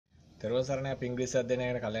තෙරුවන් සරණයි අපි ඉංග්‍රීසි අධ්‍යයනය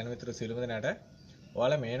කරන කල්‍යාණ මිත්‍ර සියලුම දෙනාට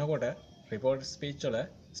ඔයාලා මේනකොට රිපෝට් ස්පීච් වල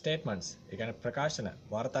ස්ටේට්මන්ට්ස් ඒ කියන්නේ ප්‍රකාශන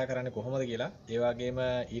වාර්තා කරන්නේ කොහොමද කියලා ඒ වගේම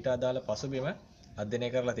ඊට අදාළ පසුබිම අධ්‍යයනය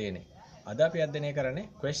කරලා තියෙන්නේ. අද අපි අධ්‍යයනය කරන්නේ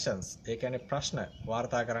questions ඒ කියන්නේ ප්‍රශ්න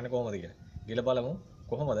වාර්තා කරන්නේ කොහොමද කියලා. ගිහලා බලමු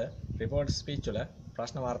කොහොමද රිපෝට් ස්පීච් වල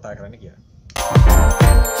ප්‍රශ්න වාර්තා කරන්නේ කියලා.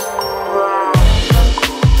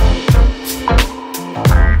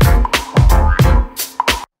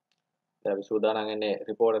 අපි සූදානම් වෙන්නේ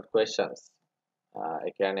reported questions.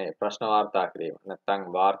 ඒ කියන්නේ ප්‍රශ්න වාර්තා කිරීම. නැත්නම්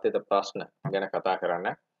වාර්තිත ප්‍රශ්න ගැන කතා කරන්න.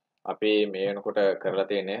 අපි මේ වෙනකොට කරලා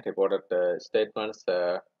තියෙන්නේ reported statements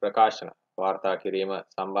ප්‍රකාශන වාර්තා කිරීම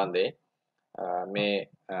සම්බන්ධයෙන් මේ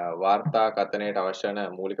වාර්තා කතනයට අවශ්‍ය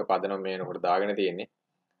වන මූලික පදනම මේ වෙනකොට දාගෙන තියෙන්නේ.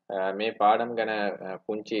 මේ පාඩම් ගැන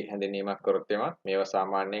පුංචි හැඳින්වීමක් කරොත් එම මේවා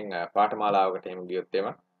සාමාන්‍යයෙන් පාඨමාලාවකට එහෙම ගියොත් එම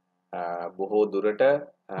බොහෝ දුරට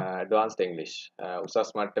advanced English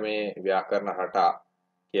උසස් මට්ටමේ ව්‍යාකරණ රටා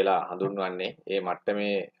කියලා හඳුන්වන්නේ ඒ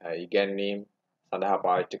මට්ටමේ ඉගැන්වීම් සඳහා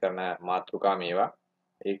පාවිච්චි කරන මාතෘකා මේවා.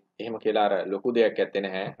 එහෙම කියලා අර ලොකු දෙයක් ඇත්තේ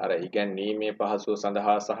නැහැ. අර ඉගැන්වීමේ පහසුව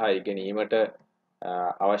සඳහා සහ ඉගෙනීමට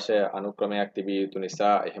අවශ්‍ය අනුක්‍රමයක් තිබිය යුතු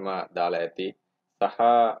නිසා එහෙම දාලා ඇති. සහ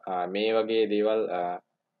මේ වගේ දේවල්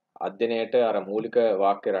අධ්‍යයනයට අර මූලික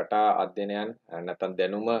වාක්‍ය රටා අධ්‍යයනයන් නැත්නම්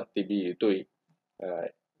දැනුම තිබිය යුතුයි.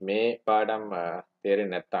 මේ පාඩම්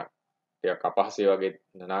තේරෙන්නේ නැත්නම් ටිකක් අපහසුයි වගේ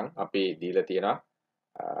නම් අපි දීලා තියෙනවා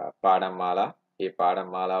පාඩම් මාලා. මේ පාඩම්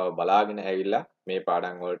මාලාව බලාගෙන ඇවිල්ලා මේ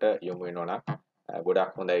පාඩම් වලට යොමු වෙනවා නම්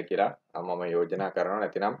ගොඩක් හොඳයි කියලා මම යෝජනා කරනවා.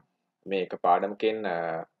 නැතිනම් මේ එක පාඩමකින්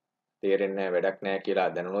තේරෙන්නේ වැඩක් නැහැ කියලා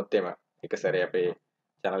දැනුනොත් එම එක සැරේ අපේ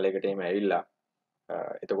channel එකට එහෙම ඇවිල්ලා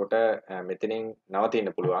එතකොට මෙතනින්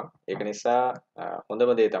නවතින්න පුළුවන්. ඒක නිසා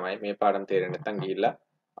හොඳම දේ තමයි මේ පාඩම් තේරෙන්නේ නැත්නම් ගිහිල්ලා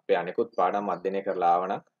අපේ අනිකුත් පාඩම් අධ්‍යයනය කරලා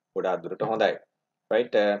ආවනම් ගොඩාක් දුරට හොඳයි.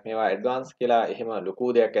 right මේවා advance කියලා එහෙම ලොකු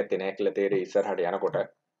දෙයක් ඇත්තේ නැහැ කියලා තේරෙයි ඉස්සරහට යනකොට.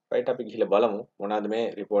 right අපි ගිහිල්ලා බලමු මොනවද මේ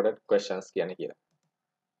reported questions කියන්නේ කියලා.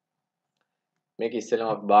 මේක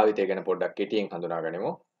ඉස්සෙල්ලාම අපි භාවිතය ගැන පොඩ්ඩක් කෙටියෙන් හඳුනා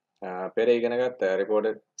ගනිමු. පෙර ඉගෙනගත්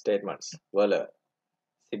reported statements වල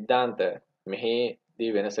සිද්ධාන්ත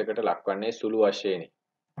මෙහිදී වෙනසකට ලක්වන්නේ සුළු වශයෙන්යි.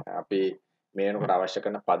 අපි මේ වෙනකොට අවශ්‍ය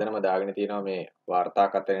කරන පදනම දාගෙන තියෙනවා මේ වාර්තා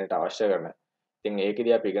කතනයට අවශ්‍ය කරන. ඉතින්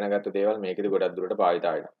ඒකෙදී අපි ඉගෙනගත්තු දේවල් මේකෙදී ගොඩක් දුරට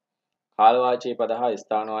භාවිතා වෙනවා. කාලවාචී පද හා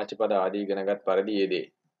ස්ථානවාචී පද ආදී ඉගෙනගත් පරිදි යෙදේ.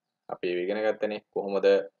 අපි ඉගෙන ගත්තනේ කොහොමද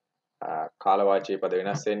කාලවාචී පද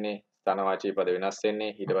වෙනස් වෙන්නේ, ස්ථානවාචී පද වෙනස් වෙන්නේ,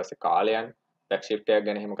 ඊට පස්සේ කාලයන් බැක් ෂිෆ්ට් එකක්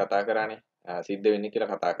ගැන එහෙම කතා කරානේ. සිද්ධ වෙන්නේ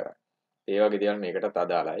කියලා කතා කරා. ඒ වගේ දේවල් මේකටත්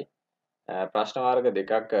අදාළයි. ප්‍රශ්න වර්ග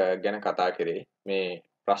දෙකක් ගැන කතා කරේ. මේ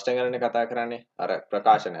ප්‍රශ්න ගැනනේ කතා කරන්නේ. අර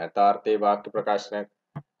ප්‍රකාශන යථාර්ථයේ වාක්‍ය ප්‍රකාශන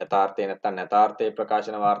යථාර්ථය නැත්නම් නැතාර්ථයේ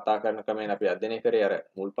ප්‍රකාශන වාර්තා කරන ක්‍රමයෙන් අපි අධ්‍යයනය කරේ අර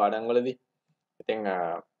මුල් පාඩම් වලදී. ඉතින්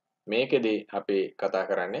මේකෙදී අපි කතා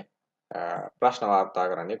කරන්නේ ප්‍රශ්න වාර්තා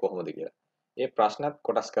කරන්නේ කොහොමද කියලා. මේ ප්‍රශ්නත්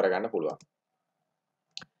කොටස් කරගන්න පුළුවන්.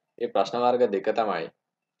 මේ ප්‍රශ්න වර්ග දෙක තමයි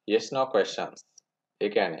yes no questions. ඒ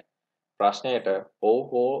කියන්නේ ප්‍රශ්නයට ඔව්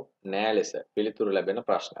හෝ නෑ ලෙස පිළිතුරු ලැබෙන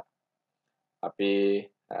ප්‍රශ්න. අපි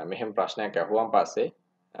මෙහෙම ප්‍රශ්නයක් අහුවන් පස්සේ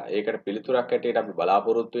ඒකට පිළිතුරක් ඇටියට අපි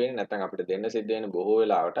බලාපොරොත්තු වෙන්නේ නැත්නම් අපිට දෙන්න සිද්ධ වෙන බොහෝ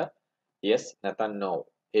වෙලාවට yes නැත්නම් no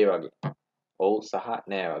ඒ වගේ. ඔව් සහ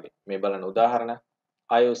නෑ වගේ. මේ බලන උදාහරණ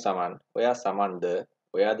අයෝ සමන් ඔයා සමන්ද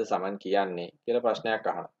ඔයාද සමන් කියන්නේ කියලා ප්‍රශ්නයක්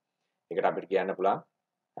අහනවා. ඒකට අපිට කියන්න පුළුවන්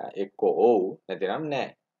එක්ක ඔව් නැතිනම් නෑ.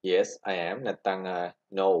 yes I am නැත්නම්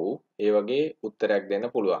no ඒ වගේ උත්තරයක්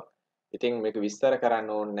දෙන්න පුළුවන්. ඉතින් මේක විස්තර කරන්න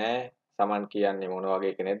ඕනේ නෑ සමන් කියන්නේ මොන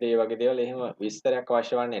වගේ කෙනෙක්ද ඒ වගේ දේවල් එහෙම විස්තරයක්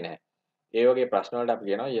අවශ්‍ය වන්නේ නැහැ. ඒ වගේ ප්‍රශ්න වලට අපි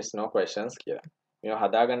කියනවා yes no questions කියලා. මේවා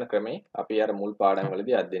හදාගන්න ක්‍රමේ අපි අර මුල් පාඩම්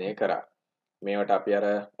වලදී අධ්‍යයනය කරා. මේවට අපි අර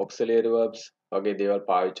auxiliary verbs වගේ දේවල්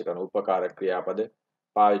පාවිච්චි කරන උපකාරක ක්‍රියාපද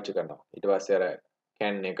පාවිච්චි කරනවා. ඊට පස්සේ අර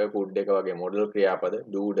can එක could එක වගේ modal ක්‍රියාපද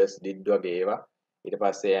do does did වගේ ඒවා. ඊට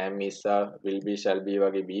පස්සේ am is are will be shall be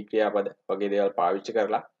වගේ be ක්‍රියාපද වගේ දේවල් පාවිච්චි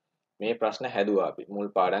කරලා මේ ප්‍රශ්න හැදුවා අපි මුල්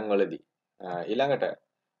පාඩම් වලදී. ඊළඟට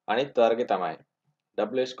අනිත් වර්ගය තමයි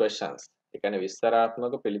WH questions. ඒ කියන්නේ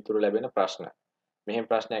විස්තරාත්මක පිළිතුරු ලැබෙන ප්‍රශ්න. මෙහෙම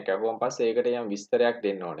ප්‍රශ්නයක් අහුවම පස්සේ ඒකට යම් විස්තරයක්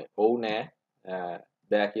දෙන්න ඕනේ. ඔව් නෑ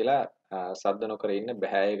බෑ කියලා සද්ද නොකර ඉන්න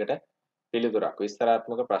බෑ ඒකට පිළිතුරක්.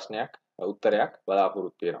 විස්තරාත්මක ප්‍රශ්නයක් උත්තරයක්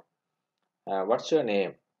බලාපොරොත්තු වෙනවා. What's your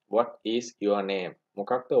name? What is your name?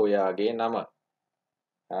 මොකක්ද ඔයාගේ නම?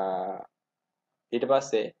 ඊට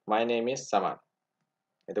පස්සේ my name is Saman.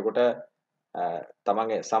 එතකොට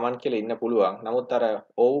තමන්ගේ සමන් කියලා ඉන්න පුළුවන්. නමුත් අර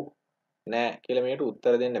ඔව් නෑ කියලා මේකට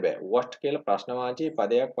උත්තර දෙන්න බෑ. what කියලා ප්‍රශ්නවාචී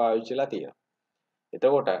පදයක් පාවිච්චිලා තියෙනවා.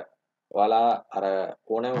 එතකොට ඔයාලා අර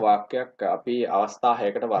ඕනෑම වාක්‍යයක් අපි අවස්ථා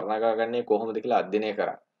 6කට වර්ණගාගන්නේ කොහොමද කියලා අධ්‍යයනය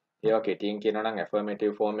කරා. ඒවා කෙටියෙන් කියනවා නම්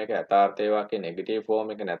affirmative form එක, යථාර්ථයේ වාක්‍ය, negative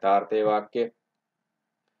form එක, නැතාර්ථයේ වාක්‍ය,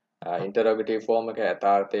 interrogative form එක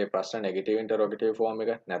යථාර්ථයේ ප්‍රශ්න, negative interrogative form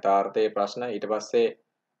එක නැතාර්ථයේ ප්‍රශ්න, ඊට පස්සේ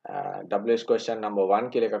WH question number 1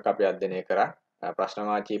 කියලා එකක් අපි අධ්‍යයනය කරා.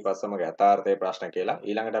 ප්‍රශ්නවාචී පස්සමක යථාර්ථයේ ප්‍රශ්න කියලා.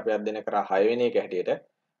 ඊළඟට අපි අධ්‍යයනය කරා 6 වෙනි එක හැටියට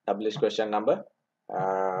WH question number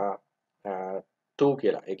 2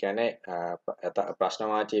 කියලා. ඒ කියන්නේ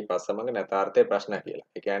ප්‍රශ්නවාචී පස්සමක නැතාර්ථයේ ප්‍රශ්න කියලා.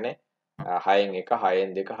 ඒ කියන්නේ 6න් 1,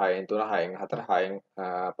 6න් 2, 6න් 3, 6න් 4, 6න්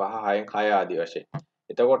 5, 6න් 6 ආදී වශයෙන්.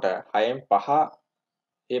 එතකොට 6න් 5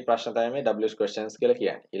 මේ ප්‍රශ්න තමයි මේ WH questions කියලා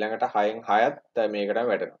කියන්නේ. ඊළඟට 6න් 6ත්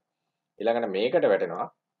මේකටම වැටෙනවා. ඊළඟට මේකට වැටෙනවා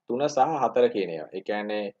 3 සහ 4 කියන ඒවා. ඒ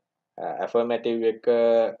කියන්නේ affirmative එක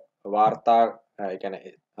වාර්තා ඒ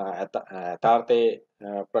කියන්නේ යථාර්ථයේ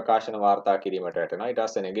ප්‍රකාශන වාර්තා කිරීමට වැටෙනවා. ඊට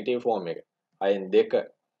පස්සේ negative form එක 6න් 2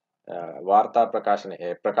 වාර්තා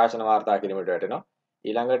ප්‍රකාශන වාර්තා කිරීමට වැටෙනවා.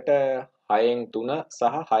 ඊළඟට 6න් 3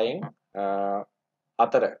 සහ 6න්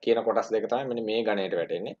 4 කියන කොටස් දෙක තමයි මෙන්න මේ ගණයට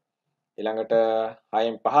වැටෙන්නේ. ඊළඟට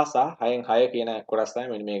 6න් 5 සහ 6න් 6 කියන කොටස් තමයි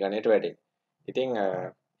මෙන්න මේ ගණයට වැටෙන්නේ. ඉතින්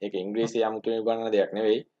ඒක ඉංග්‍රීසි යමුතුම උගන්වන දෙයක්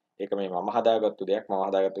නෙවෙයි. ඒක මේ මම හදාගත්තු දෙයක්. මම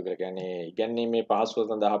හදාගත්තු කියලා කියන්නේ ඉගැන්වීමේ පහසුව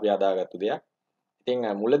සඳහා අපි හදාගත්තු දෙයක්. ඉතින්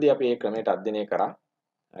මුලදී අපි මේ ක්‍රමයට අධ්‍යයනය කරා.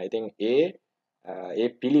 ඉතින් ඒ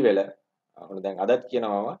පිළිවෙල දැන් අදත්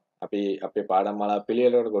කියනවාම අපි අපේ පාඩම් මාලා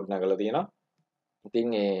පිළිවෙලකට ගොඩනගලා තියෙනවා. ඉතින්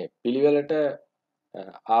මේ පිළිවෙලට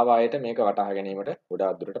ආවායට මේක වටහා ගැනීමට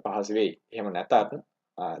ගොඩාක් දුරට පහසු වෙයි. එහෙම නැතත්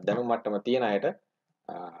දැනුම් මට්ටම තියෙන අයට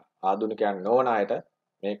ආධුනිකයන් නොවන අයට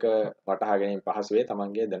මේක වටහා ගැනීම පහසු වේ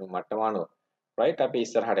තමන්ගේ දැනුම් මට්ටම අනුව. right අපි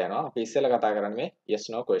ඉස්සරහට යනවා. අපි ඉස්සෙල්ලා කතා කරන්නේ මේ yes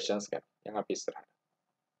no questions ගැන. දැන් අපි ඉස්සරහට.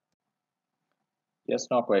 yes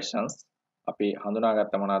no questions අපි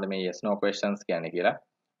හඳුනාගත්ත මොනවාද මේ yes no questions කියන්නේ කියලා.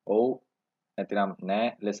 ඔව් නැතිනම් නෑ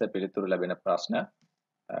ලෙස පිළිතුරු ලැබෙන ප්‍රශ්න.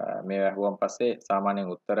 මේ අහුවන් පස්සේ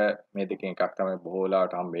සාමාන්‍යයෙන් උත්තර මේ දෙකෙන් එකක් තමයි බොහෝ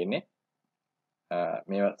වෙලාවට හම්බ වෙන්නේ.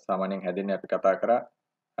 මේවා සාමාන්‍යයෙන් හැදෙන්නේ අපි කතා කරා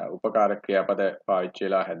උපකාරක ක්‍රියාපද පාවිච්චි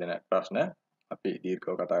වෙලා හැදෙන ප්‍රශ්න. අපි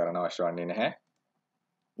දීර්ඝව කතා කරන්න අවශ්‍ය වන්නේ නැහැ.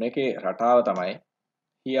 මේකේ රටාව තමයි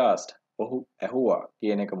he asked ඔහු ඇහුවා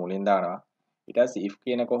කියන එක මුලින් දානවා. ඊට පස්සේ if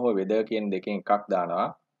කියන එක හෝ whether කියන දෙකෙන් එකක් දානවා.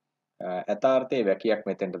 යථාර්ථයේ වැකියක්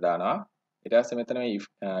මෙතෙන්ට දානවා. ඊට පස්සේ මෙතන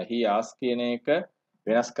මේ he asked කියන එක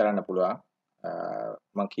වෙනස් කරන්න පුළුවන්.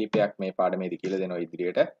 මම කීපයක් මේ පාඩමේදී කියලා දෙනවා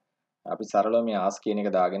ඉදිරියට. අපි සරලව මේ ask කියන එක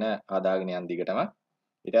දාගෙන ආදාගෙන යන දිගටම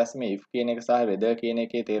ඊට පස්සේ මේ if කියන එක සහ whether කියන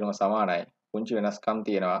එකේ තේරුම සමානයි. පුංචි වෙනස්කම්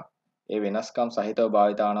තියෙනවා. ඒ වෙනස්කම් සහිතව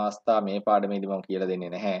භාවිත වන අවස්ථා මේ පාඩමේදී මම කියලා දෙන්නේ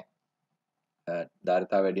නැහැ.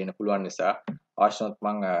 ධාරිතාව වැඩි වෙන්න පුළුවන් නිසා අවශ්‍යොත්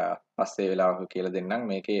මම පස්සේ වෙලාවක කියලා දෙන්නම්.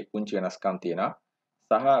 මේකේ පුංචි වෙනස්කම් තියෙනවා.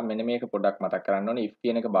 සහ මෙන්න මේක පොඩ්ඩක් මතක් කරගන්න ඕනේ if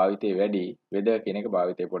කියන එක භාවිතයේ වැඩි, whether කියන එක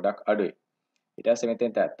භාවිතයේ පොඩ්ඩක් අඩුයි. ඊට පස්සේ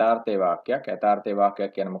මෙතෙන් යථාර්ථයේ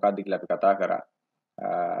වාක්‍යයක් කියන්නේ මොකක්ද කියලා අපි කතා කරා.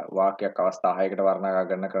 වාක්‍යයක් අවස්ථා 6කට වර්ණනා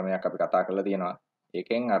කරන ක්‍රමයක් අපි කතා කරලා තියෙනවා.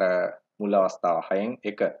 ඒකෙන් අර මුල් අවස්ථාව 6න්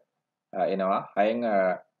 1 එනවා. 6න්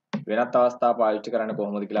වෙනත් අවස්ථා පාවිච්චි කරන්න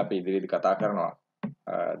කොහොමද කියලා අපි ඉදිරියේදී කතා කරනවා.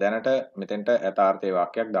 දැනට මෙතෙන්ට යථාර්ථයේ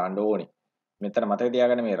වාක්‍යයක් දාන්න ඕනි. මෙතන මතක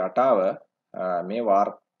තියාගන්න මේ රටාව මේ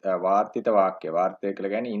වාර්තිත වාක්‍ය වාර්තිත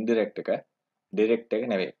කියලා කියන්නේ ඉන්ඩිරෙක්ට් එක ඩිරෙක්ට් එක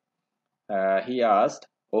නෙවෙයි. he asked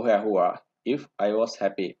ඔහු ඇහුවා if I was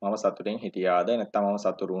happy මම සතුටින් හිටියාද නැත්නම් මම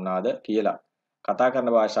සතුටු වුණාද කියලා. කතා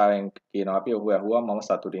කරන භාෂාවෙන් කියනවා අපි ඔහු ඇහුවා මම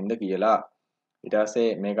සතුටින්ද කියලා. ඊට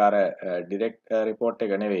පස්සේ මේක අර ඩිරෙක්ට් රිපෝට්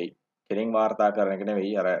එක නෙවෙයි. කෙලින් වාර්තා කරන එක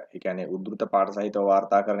නෙවෙයි. අර ඒ කියන්නේ උද්දෘත පාඨ සහිතව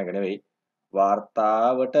වාර්තා කරන එක නෙවෙයි.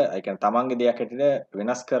 වාර්තාවට ඒ කියන්නේ තමන්ගේ දෙයක් හැටියට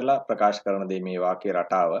වෙනස් කරලා ප්‍රකාශ කරන දේ මේ වාක්‍ය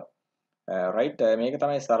රටාව. right මේක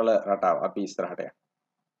තමයි සරල රටාව. අපි ඉස්සරහට යමු.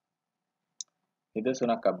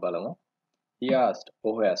 නිදසුනක් අපි බලමු. he asked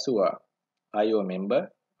ඔහු ඇසුවා are you a member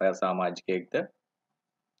ඔයා සමාජිකයෙක්ද?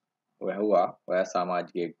 ඔහු ඇහුවා ඔයා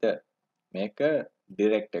සමාජිකයෙක්ද? මේක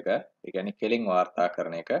ඩිරෙක්ට් එක. ඒ කියන්නේ කෙලින් වාර්තා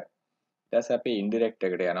කරන එක. ඊට පස්සේ අපි ඉන්ඩිරෙක්ට්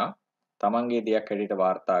එකට යනවා. තමන්ගේ දෙයක් හැටියට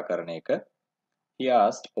වාර්තා කරන එක. he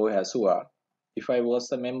asked ඔහු ඇසුවා if I was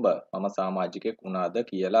a member මම සමාජිකයෙක් වුණාද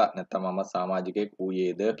කියලා නැත්නම් මම සමාජිකයෙක්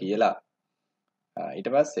වූයේද කියලා. ඊට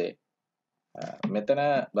පස්සේ මෙතන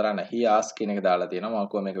බලන්න he asked කියන එක දාලා තියෙනවා. මම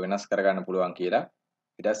කිව්වා මේක වෙනස් කරගන්න පුළුවන් කියලා.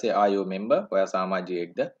 ඊට පස්සේ are you a member ඔයා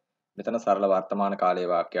සමාජිකයෙක්ද? මෙතන සරල වර්තමාන කාලයේ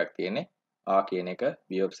වාක්‍යයක් තියෙන්නේ. ආ කියන එක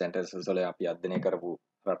verb sentences වල අපි අධ්‍යයනය කරපු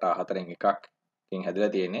රටා හතරෙන් එකකින්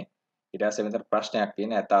හැදලා තියෙන්නේ. ඊට පස්සේ මෙතන ප්‍රශ්නයක්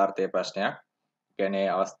තියෙන යථාර්ථයේ ප්‍රශ්නයක්. ඒ කියන්නේ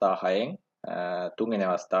අවස්ථා 6න් තුන්වෙනි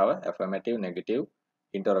අවස්ථාව affirmative negative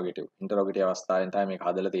interrogative අවස්ථාවෙන් තමයි මේක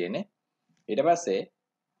හදලා තියෙන්නේ. ඊට පස්සේ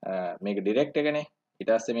මේක direct එකනේ.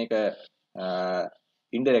 ඊට පස්සේ මේක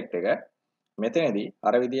indirect එක. මෙතනදී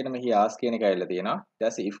අර විදිහටම he ask කියන එක ඇවිල්ලා තියෙනවා. ඊට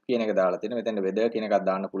පස්සේ if කියන එක දාලා තියෙනවා. මෙතන whether කියන එකක්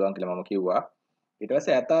දාන්න පුළුවන් කියලා මම කිව්වා. ඊට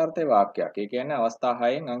පස්සේ යථාර්ථයේ වාක්‍යයක්. ඒ කියන්නේ අවස්ථා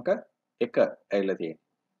 6න් අංක 1 ඇවිල්ලා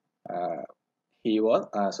තියෙනවා.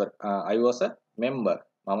 I was a member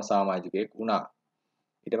මම සමාජිකයෙක් වුණා.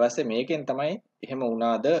 ඊට පස්සේ මේකෙන් තමයි එහෙම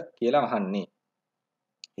වුණාද කියලා අහන්නේ.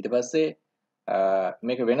 ඊට පස්සේ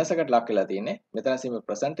මේක වෙනසකට ලක් වෙලා තියෙන්නේ. මෙතන simple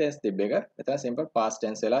present tense තිබ්බ එක මෙතන simple past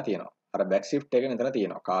tense වෙලා තියෙනවා. අර back shift එක මෙතන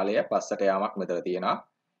තියෙනවා. කාලය පස්සට යාමක් මෙතන තියෙනවා.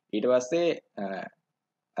 ඊට පස්සේ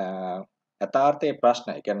යථාර්ථයේ ප්‍රශ්න,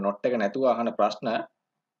 ඒ කියන්නේ not එක නැතුව අහන ප්‍රශ්න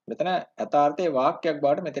මෙතන යථාර්ථයේ වාක්‍යයක්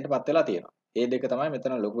බවට මෙතනටපත් වෙලා තියෙනවා. මේ දෙක තමයි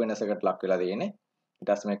මෙතන ලොකු වෙනසකට ලක් වෙලා තියෙන්නේ. ඊට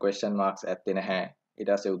පස්සේ මේ question marks ඇත්තේ නැහැ. ඊට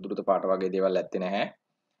පස්සේ උද්දෘත පාඨ වගේ දේවල් ඇත්තේ නැහැ.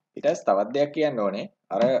 ඊට පස්සේ තවත් දෙයක් කියන්න ඕනේ.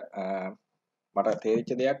 අර මට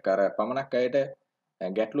තේරිච්ච දෙයක් අර පමණක් අයට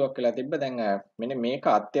ගැටලුවක් වෙලා තිබ්බ. දැන් මෙන්න මේක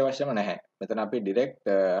අත්‍යවශ්‍යම නැහැ. මෙතන අපි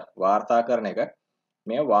ඩිරෙක්ට් වාර්තා කරන එක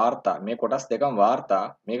මේ වාර්තා මේ කොටස් දෙකම වාර්තා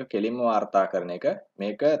මේක කෙලින්ම වාර්තා කරන එක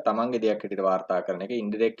මේක තමන්ගේ දෙයක් හැටියට වාර්තා කරන එක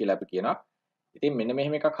ඉන්ඩිරෙක්ට් කියලා අපි කියනවා. ඉතින් මෙන්න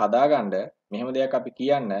මෙහෙම එකක් හදාගන්න මෙහෙම දෙයක් අපි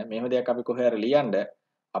කියන්න මෙහෙම දෙයක් අපි කොහේ හරි ලියන්න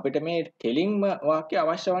අපිට මේ කෙලින්ම වාක්‍ය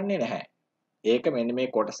අවශ්‍ය වන්නේ නැහැ. ඒක මෙන්න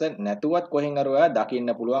මේ කොටස නැතුවත් කොහෙන් හරි ඔයා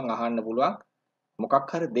දකින්න පුළුවන් අහන්න පුළුවන්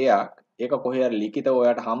මොකක් හරි දෙයක් ඒක කොහේ හරි ලිඛිතව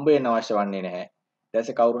ඔයාට හම්බ වෙන්න අවශ්‍ය වන්නේ නැහැ. ඊට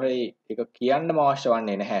පස්සේ කවුරු හරි ඒක කියන්නම අවශ්‍ය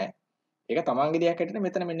වන්නේ නැහැ. ඒක තමන්ගේ දෙයක් හැටියට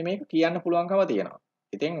මෙතන මෙන්න මේක කියන්න පුළුවන්කම තියෙනවා.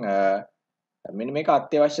 ඉතින් මෙන්න මේක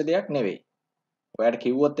අත්‍යවශ්‍ය දෙයක් නෙවෙයි. ඔයාට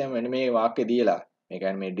කිව්වොත් එහම මෙන්න මේ වාක්‍ය දීලා මේ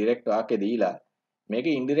කියන්නේ මේ ඩිරෙක්ට් වාක්‍ය දීලා මේක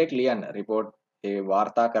ඉන්ඩිරෙක්ට් ලියන්න report ඒ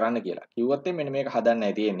වාර්තා කරන්න කියලා. කිව්වොත් මෙන්න මේක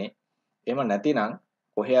හදන්නයි තියෙන්නේ. එහෙම නැතිනම්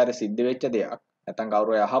කොහේ හරි සිද්ධ වෙච්ච දෙයක් නැත්නම්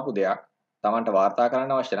කවුරු හරි අහපු දෙයක් Tamanට වාර්තා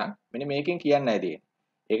කරන්න අවශ්‍ය නම් මෙන්න මේකෙන් කියන්නයි තියෙන්නේ.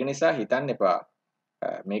 ඒක නිසා හිතන්න එපා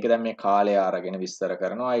මේක දැන් මේ කාලය අරගෙන විස්තර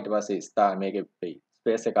කරනවා ඊට පස්සේ මේකේ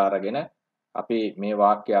ස්පේස් එක අරගෙන අපි මේ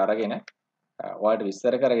වාක්‍ය අරගෙන ඔයාලට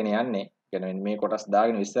විස්තර කරගෙන යන්නේ කියන්නේ මේ කොටස්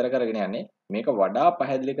දාගෙන විස්තර කරගෙන යන්නේ මේක වඩා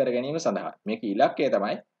පැහැදිලි කර ගැනීම සඳහා. මේක ඉලක්කය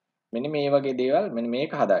තමයි මෙන්න මේ වගේ දේවල් මෙන්න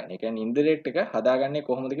මේක හදාගන්න. ඒ කියන්නේ ඉන්ඩිරෙක්ට් එක හදාගන්නේ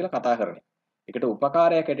කොහොමද කියලා කතා කරන්නේ. ඒකට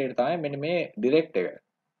උපකාරයක් හැටියට තමයි මෙන්න මේ ඩිරෙක්ට් එක.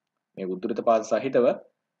 මේ උද්දෘත පාද සහිතව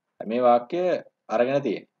මේ වාක්‍ය අරගෙන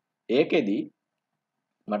තියෙන්නේ. ඒකෙදි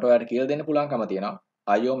මට ඔයාලට කියලා දෙන්න පුළුවන්කම තියෙනවා.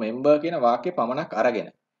 are you member කියන වාක්‍ය පමණක්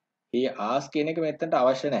අරගෙන. he ask කියන එක මෙතනට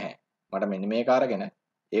අවශ්‍ය නැහැ. මට මෙන්න මේක අරගෙන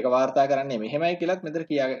ඒක වාර්තා කරන්නේ මෙහෙමයි කියලාත් මෙතන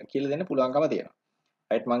කියලා දෙන්න පුළුවන්කම තියෙනවා.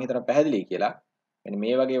 රයිට් මම හිතනවා පැහැදිලි කියලා. මෙන්න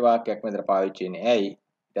මේ වගේ වාක්‍යයක් මෙතන පාවිච්චි වෙන්නේ ඇයි?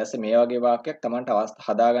 ඊට පස්සේ මේ වගේ වාක්‍යයක් Tamanට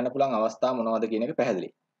හදා ගන්න පුළුවන් අවස්ථා මොනවද කියන එක පැහැදිලි.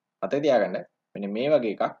 මතක තියාගන්න මෙන්න මේ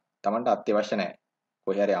වගේ එකක් Tamanට අත්‍යවශ්‍ය නැහැ.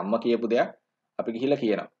 කොහේ හරි අම්මා කියපු දෙයක් අපි ගිහිල්ලා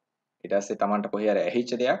කියනවා. ඊට පස්සේ Tamanට කොහේ හරි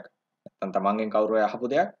ඇහිච්ච දෙයක් නැත්නම් Tamanගෙන් කවුරු හරි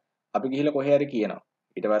අහපු දෙයක් අපි ගිහිල්ලා කොහේ හරි කියනවා.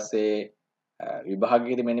 ඊට පස්සේ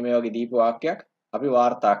විභාගයේදී මෙන්න මේ වගේ දීපු වාක්‍යයක් අපි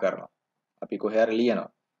වාර්තා කරනවා. අපි කොහේ හරි ලියනවා.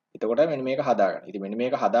 එතකොට මෙන්න මේක හදාගන්න. ඉතින් මෙන්න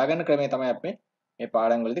මේක හදාගන්න ක්‍රමය තමයි අපි මේ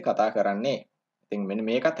පාඩම් වලදී කතා කරන්නේ. ඉතින් මෙන්න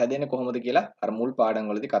මේකත් හැදෙන්නේ කොහොමද කියලා අර මුල් පාඩම්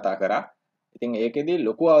වලදී කතා කරා. ඉතින් ඒකෙදි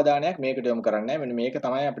ලොකු අවධානයක් මේකට යොමු කරන්නේ මෙන්න මේක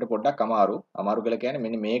තමයි අපිට පොඩ්ඩක් අමාරු. අමාරු කියලා කියන්නේ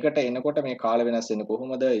මෙන්න මේකට එනකොට මේ කාල වෙනස් වෙන්නේ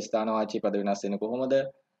කොහොමද? ස්ථානවාචී පද වෙනස් වෙන්නේ කොහොමද?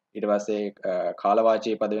 ඊට පස්සේ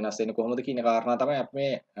කාලවාචී පද වෙනස් වෙන්නේ කොහොමද කියන කාරණා තමයි අපි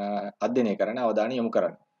මේ අධ්‍යයනය කරන්නේ අවධානය යොමු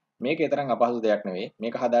කරන්නේ. මේක තරම් අපහසු දෙයක් නෙවෙයි.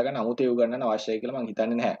 මේක හදාගන්න අමුතු ඒව ගන්නන අවශ්‍යයි කියලා මම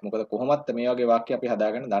හිතන්නේ නැහැ. මොකද කොහොමත් මේ වගේ වාක්‍ය අපි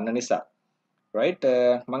හදාගන්න දන්න නිසා. right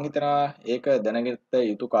මම හිතනවා ඒක දැනගත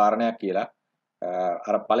යුතු කාරණයක් කියලා.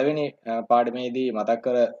 අර පළවෙනි පාඩමේදී මතක්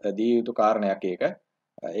කර දී යුතු කාරණයක් ඒක.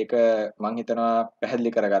 ඒක මම හිතනවා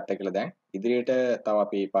පැහැදිලි කරගත්තා කියලා දැන්. ඉදිරියට තව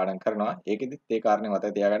අපි පාඩම් කරනවා. ඒකෙදිත් ඒ කාරණේ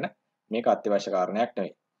මතක තියාගන්න. මේක අත්‍යවශ්‍ය කාරණයක්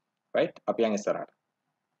නෙවෙයි. right අපි යන් ඉස්සරහට.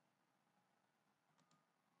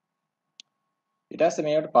 ඊට පස්සේ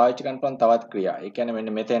මේකට පාවිච්චි කරන්න පුළුවන් තවත් ක්‍රියා. ඒ කියන්නේ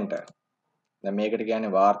මෙන්න මෙතෙන්ට. දැන් මේකට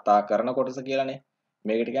කියන්නේ වාර්තා කරන කොටස කියලානේ.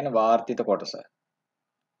 මේකට කියන්නේ වාර්තිත කොටස.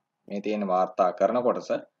 මේ තියෙන වාර්තා කරන කොටස.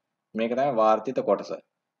 මේක තමයි වාර්තිත කොටස.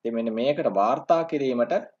 ඉතින් මෙන්න මේකට වාර්තා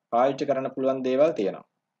කිරීමට පාවිච්චි කරන්න පුළුවන් දේවල් තියෙනවා.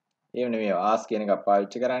 ඒ වෙන මේ ask කියන එක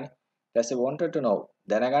පාවිච්චි කරන්නේ. ඊට පස්සේ wanted to know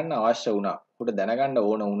දැනගන්න අවශ්‍ය වුණා. උකට දැනගන්න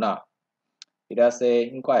ඕන වුණා. ඊට පස්සේ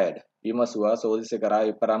inquired විමසුවා, සෝදිස කරා,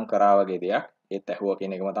 විපරම් කරා වගේ දෙයක්. ඒත් ඇහුවා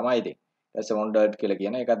කියන එකම තමයි ඉතින්. ඊට පස්සේ wondered කියලා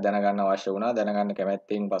කියන එකක් දැනගන්න අවශ්‍ය වුණා, දැනගන්න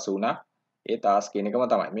කැමැත්තෙන් පසු වුණා. ඒ task කියන එකම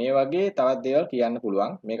තමයි. මේ වගේ තවත් දේවල් කියන්න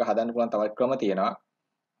පුළුවන්. මේක හදන්න පුළුවන් තවත් ක්‍රම තියෙනවා.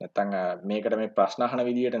 නැත්තම් මේකට මේ ප්‍රශ්න අහන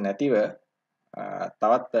විදියට නැතිව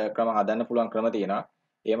තවත් ක්‍රම හදන්න පුළුවන් ක්‍රම තියෙනවා.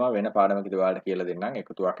 ඒම වෙන පාඩමකදී ඔයාලට කියලා දෙන්නම්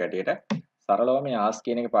එකතුවක් ඇටියට. සරලව මේ ask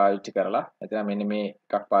කියන එක පාවිච්චි කරලා නැත්නම් මෙන්න මේ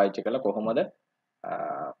එකක් පාවිච්චි කරලා කොහොමද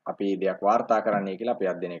අපි දෙයක් වාර්තා කරන්නයි කියලා අපි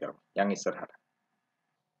අධ්‍යයනය කරමු. යන් ඉස්සරහට.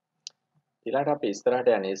 ඊළඟට අපි ඉස්සරහට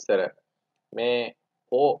යන්නේ ඉස්සර මේ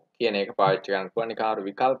හෝ කියන එක පාවිච්චි කරන්න පුළුවන් නිකාරු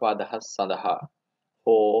විකල්ප අදහස් සඳහා.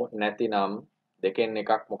 හෝ නැතිනම් දෙකෙන්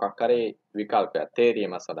එකක් මොකක් හරි විකල්පයක්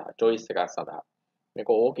තේරීම සඳහා choice එකක් සඳහා මේක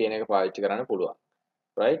ඕ කියන එක පාවිච්චි කරන්න පුළුවන්.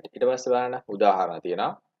 right ඊට පස්සේ බලන්න උදාහරණ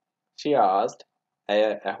තියෙනවා. she asked ඇය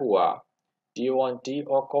ඇහුවා do you want tea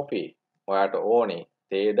or coffee? ඔයාට ඕනේ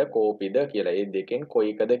තේද කෝපිද කියලා. මේ දෙකෙන් කොයි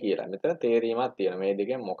එකද කියලා. මෙතන තේරීමක් තියෙනවා. මේ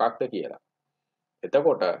දෙකෙන් මොකක්ද කියලා.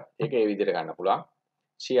 එතකොට ඒක ඒ විදිහට ගන්න පුළුවන්.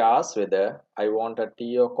 She asked whether I wanted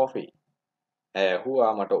tea or coffee.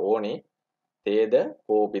 ඇහුවා මට ඕනේ තේද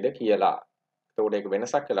කෝපිද කියලා. එතකොට ඒක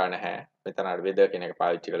වෙනසක් වෙලා නැහැ. මෙතන අර whether කියන එක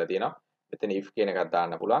පාවිච්චි කරලා තියෙනවා. මෙතන if කියන එකක්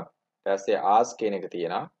දාන්න පුළුවන්. ඊට පස්සේ ask කියන එක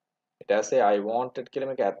තියෙනවා. ඊට පස්සේ I wanted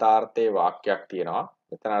කියලා මේක යථාර්ථයේ වාක්‍යයක් තියෙනවා.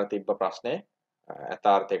 මෙතන අර තිබ්බ ප්‍රශ්නේ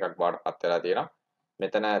යථාර්ථ එකක් බවට පත් වෙලා තියෙනවා.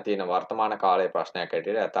 මෙතන තියෙන වර්තමාන කාලයේ ප්‍රශ්නයක්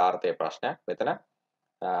ඇටියට යථාර්ථයේ ප්‍රශ්නයක්. මෙතන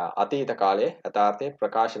අතීත කාලයේ යථාර්ථයේ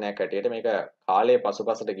ප්‍රකාශනයක් ඇටියට මේක කාලයේ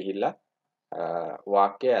පසුපසට ගිහිල්ලා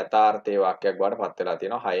වාක්‍ය යථාර්ථයේ වාක්‍යයක් බවට පත් වෙලා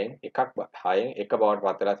තියෙනවා. 6න් 1 බවට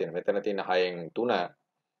පත් වෙලා තියෙනවා. මෙතන තියෙන 6න් 3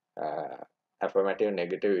 affirmative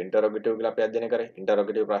negative interrogative කියලා අපි අධ්‍යයනය කරේ.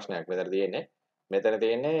 interrogative ප්‍රශ්නයක් මෙතන තියෙන්නේ. මෙතන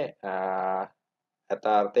තියෙන්නේ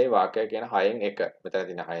යථාර්ථයේ වාක්‍යය කියන 6න් 1. මෙතන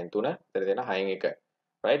තියෙන 6න් 3, මෙතන තියෙන 6න් 1.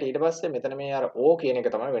 right ඊට පස්සේ මෙතන මේ අර O කියන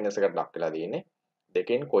එක තමයි වෙනසකට ලක් වෙලා තියෙන්නේ.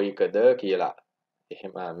 දෙකෙන් කොයිකද කියලා.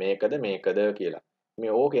 එහෙම මේකද කියලා.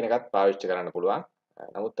 මේ O කියන එකත් පාවිච්චි කරන්න පුළුවන්.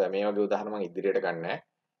 නමුත් මේ වගේ උදාහරණ මම ඉදිරියට ගන්න නැහැ.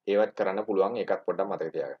 ඒවත් කරන්න පුළුවන්. ඒකත් පොඩ්ඩක්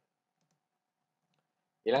මතක තියාගන්න.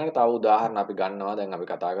 ඊළඟට තව උදාහරණ අපි ගන්නවා. දැන් අපි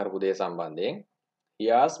කතා කරපු දේ සම්බන්ධයෙන්.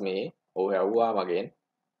 He asked me, ඔහු ඇහුවා මගෙන්,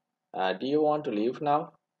 do you want to leave now?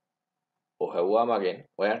 ඔහු ඇහුවා මගෙන්,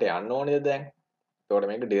 ඔයාට යන්න ඕනේද දැන්? එතකොට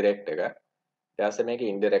මේක direct එක. ඊට පස්සේ මේක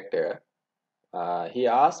indirect එක. He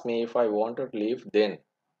asked me if I wanted to leave then.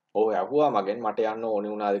 ඔහු ඇහුවා මගෙන් මට යන්න ඕනි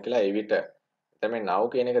වුණාද කියලා ඒ විට. එතන මේ now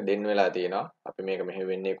කියන එක දෙන්න වෙලා තියෙනවා. අපි මේක මෙහෙ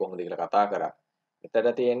වෙන්නේ කොහොමද කියලා කතා කරා.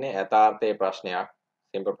 මෙතන තියෙන්නේ යථාර්ථයේ ප්‍රශ්නයක්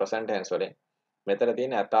simple present tense වලින්. මෙතන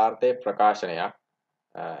තියෙන යථාර්ථයේ ප්‍රකාශනයක්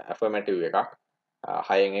affirmative එකක්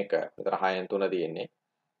 6න් 1. මෙතන 6න් 3 තියෙන්නේ.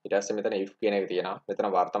 ඊට පස්සේ මෙතන if කියන එක තියෙනවා. මෙතන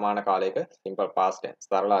වර්තමාන කාලයක simple past tense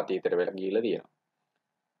සරල අතීතයට වෙලා ගිහිල්ලා තියෙනවා.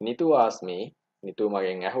 Nitu asked me, Nitu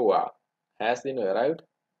මගෙන් ඇහුවා, has Dinu arrived?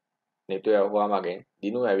 Nitu ඇහුවා මගෙන්,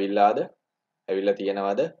 දිනු ඇවිල්ලාද? ඇවිල්ලා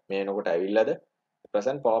තියෙනවද? මේ වෙනකොට ඇවිල්ලාද?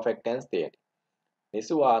 present perfect tense තියෙන්නේ.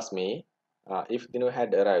 Nisu asked me if Dinu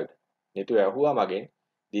had arrived. Nitu ඇහුවා මගෙන්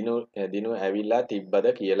දිනු ඇවිල්ලා තිබ්බද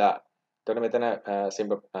කියලා. එතකොට මෙතන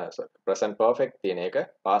simple present perfect තියෙන එක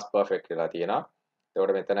past perfect වෙලා තියෙනවා.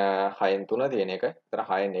 එතකොට මෙතන 6න් 3 තියෙන එක මෙතන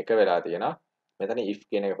 6න් 1 වෙලා තියෙනවා. මෙතන if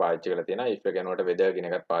කියන එක පාවිච්චි කරලා තියෙනවා. if එක යනකොට whether කියන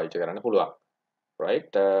එකත් පාවිච්චි කරන්න පුළුවන්.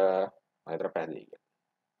 right මම හිතන පැහැදිලි කියලා.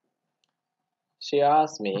 She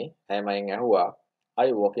asked me මගෙන් ඇහුවා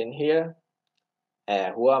I walk in here?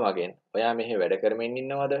 ඇහුවා මගෙන් ඔයා මෙහි වැඩ කරමින්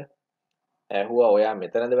ඉන්නවද? ඇහුවා ඔයා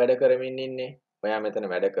මෙතනද වැඩ කරමින් ඉන්නේ? ඔයා මෙතන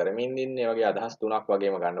වැඩ කරමින් ඉන්නේ වගේ අදහස් තුනක්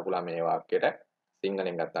වගේම ගන්න පුළුවන් මේ වාක්‍යයට.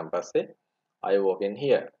 සිංහලෙන් ගත්තාන් පස්සේ I walk in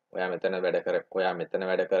here. ඔයා මෙතන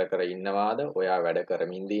වැඩ කර ඉන්නවාද? ඔයා වැඩ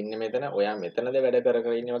කරමින්ද ඉන්නේ මෙතන? ඔයා මෙතනද වැඩ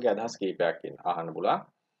කර ඉන්නේ වගේ අදහස් කීපයක් අහන්න පුළුවන්.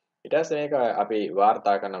 ඊට පස්සේ මේක අපි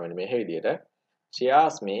වාර්තා කරනවා මෙන්න මේ විදිහට. She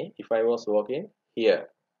asked me if I was working here.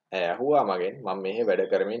 ඇහුවා මගෙන් මම මෙහි වැඩ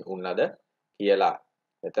කරමින් උන්නද කියලා.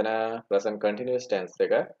 මෙතන present continuous tense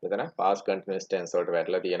එක මෙතන past continuous tense වලට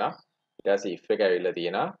වැටලා තියෙනවා. ඊට පස්සේ if එක ඇවිල්ලා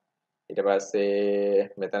තියෙනවා. ඊට පස්සේ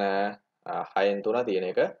මෙතන 6න් 3 තියෙන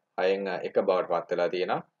එක 6න් 1 බවට පත් වෙලා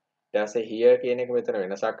තියෙනවා. ඊට පස්සේ here කියන එක මෙතන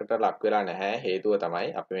වෙනසකට ලක් වෙලා නැහැ. හේතුව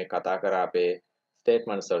තමයි අපි මේ කතා කරා අපේ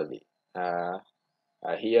statements වලදී.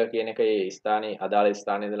 here කියන එක ඒ ස්ථානයේ අදාළ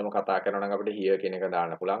ස්ථානයේ ඉඳලම කතා කරනවා නම් අපිට here කියන එක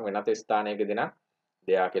දාන්න පුළුවන්. වෙනත් ස්ථානයකදී නම්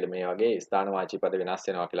දෙයා කියලා මේ වගේ ස්ථානවාචී පද වෙනස්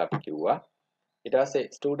වෙනවා කියලා අපි කිව්වා. ඊට පස්සේ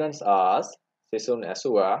students ask සිසුන්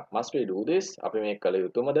ඇසුවා must we do this? අපි මේක කළ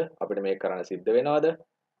යුතුමද? අපිට මේක කරන්න සිද්ධ වෙනවද?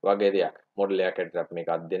 වගේ දෙයක්. මොඩල් එකක් ඇතුළත අපි මේක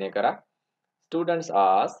අධ්‍යයනය කරා. Students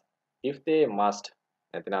ask if they must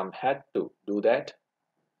නැත්නම් had to do that.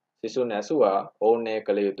 සිසුන් ඇසුවා ඔවුන් ඒක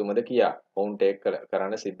කළ යුතුමද කියා. ඔවුන්ට ඒක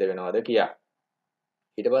කරන්න සිද්ධ වෙනවද කියා.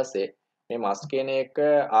 ඊට පස්සේ මේ must කියන එක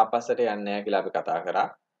ආපස්සට යන්නේ නැහැ කියලා අපි කතා කරා.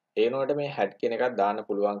 ඒ වෙනුවට මේ had කියන එකක් දාන්න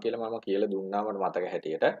පුළුවන් කියලා මම කියලා දුන්නා මට මතක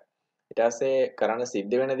හැටියට. ඊට පස්සේ කරන්න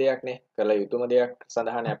සිද්ධ වෙන දෙයක් නේ කළ යුතුම දෙයක්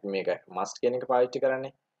සඳහානේ අපි මේක must කියන එක පාවිච්චි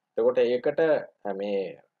කරන්නේ. එතකොට ඒකට මේ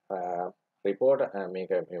report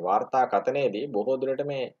මේක මේ වාර්තා කතනයේදී බොහෝ දුරට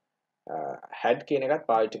මේ had කියන එකත්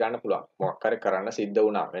පාවිච්චි කරන්න පුළුවන්. මොකක් හරි කරන්න සිද්ධ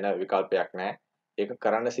වුණා වෙන විකල්පයක් නැහැ. ඒක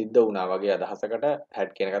කරන්න සිද්ධ වුණා වගේ අදහසකට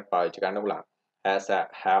had කියන එකත් පාවිච්චි කරන්න පුළුවන්.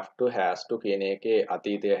 have to has to කියන එකේ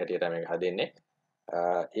අතීතය හැටියට මේක හදන්නේ.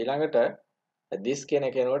 ඊළඟට this කියන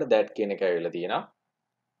එක එනකොට that කියන එක ඇවිල්ලා තියෙනවා.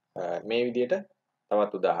 මේ විදිහට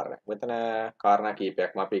තවත් උදාහරණයක්. මෙතන කාරණා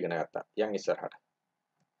කීපයක්ම අපි ඉගෙන ගත්තා. යන් ඉස්සරහට.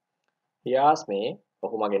 He asked me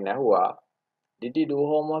ඔහු මගෙන් ඇහුවා did you do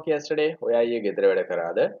homework yesterday? ඔයා ඊයේ ගෙදර වැඩ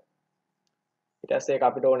කරාද? ඊට පස්සේ ඒක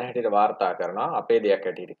අපිට ඕන හැටියට වාර්තා කරනවා. අපේ දෙයක්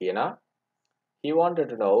හැටියට කියනවා. He wanted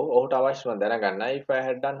to know ඔහුට අවශ්‍ය වුණ දැනගන්න if I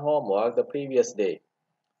had done homework the previous day.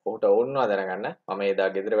 ඔහුට ඕනවා දැනගන්න මම එදා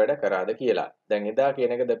ගෙදර වැඩ කරාද කියලා. දැන් එදා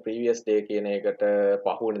කියන එක the previous day කියන එකට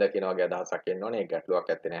පහුවෙනිදා කියන වගේ අදහසක් එන්න ඕනේ. ඒක ගැටලුවක්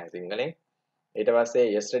ඇත්තේ නැහැ සිංහලෙන්. ඊට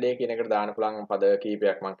පස්සේ yesterday කියන එකට දාන්න පුළුවන් පද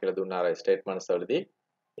කීපයක් මම කියලා දුන්නා අර statements වලදී.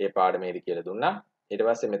 ඒ පාඩමේදී කියලා දුන්නා. ඊට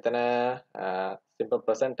පස්සේ මෙතන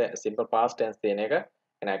simple past tense තියෙන එක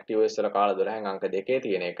يعني active voice වල කාල 12න් අංක 2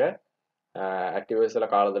 තියෙන එක active voice වල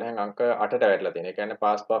කාල 12න් අංක 8ට වැටලා තියෙන. ඒ කියන්නේ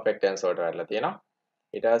past perfect tense වලට වැටලා තියෙනවා.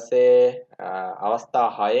 ඊට පස්සේ අවස්ථා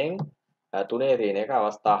 6න් 3 තියෙන එක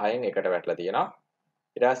අවස්ථා 6න් එකට වැටලා තියෙනවා.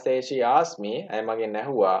 ඊට පස්සේ she asked me අය මගෙන්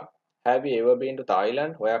ඇහුවා have you ever been to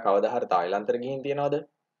Thailand? ඔයා කවදා හරි තායිලන්තෙට ගිහින් තියෙනවද?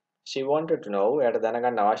 She wanted to know එයාට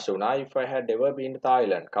දැනගන්න අවශ්‍ය වුණා if I had ever been to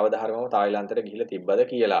Thailand. කවදා හරි මම තායිලන්තෙට ගිහිල්ලා තිබ්බද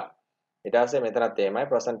කියලා. ඊට පස්සේ මෙතනත් එහෙමයි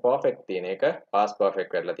present perfect තියෙන එක past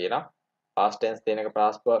perfect වෙලා තියෙනවා. past tense තියෙන එක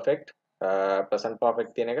past perfect present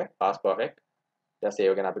perfect තියෙන එක past perfect. ඊට පස්සේ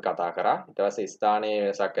ඒව ගැන අපි කතා කරා. ඊට පස්සේ ස්ථානයේ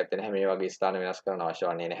වෙනසක් නැත්තේ නැහැ. මේ වගේ ස්ථාන වෙනස් කරන්න අවශ්‍ය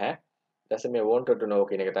වන්නේ නැහැ. ඊට පස්සේ මේ wanted to know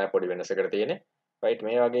කියන එක තමයි පොඩි වෙනසකට තියෙන්නේ. right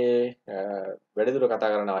මේ වගේ වැඩිදුර කතා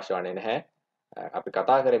කරන්න අවශ්‍ය වන්නේ නැහැ. අපි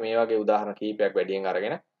කතා කරේ මේ වගේ උදාහරණ කීපයක් වැඩියෙන්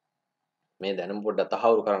අරගෙන මේ දැනුම පොඩ්ඩක්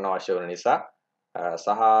තහවුරු කරන්න අවශ්‍ය වෙන නිසා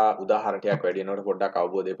සහ උදාහරණ ටිකක් වැඩි වෙනකොට පොඩ්ඩක්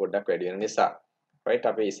අවබෝධය පොඩ්ඩක් වැඩි වෙන නිසා right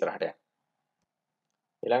අපි ඉස්සරහට යමු.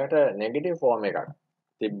 ඊළඟට නෙගටිව් ෆෝම් එකක්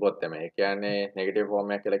තිබ්බොත් එමේ. ඒ කියන්නේ නෙගටිව්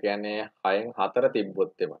ෆෝම් එක කියලා කියන්නේ 6න් 4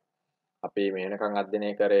 තිබ්බොත් එම. අපි මේ වෙනකන්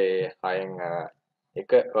අධ්‍යයනය කරේ 6න්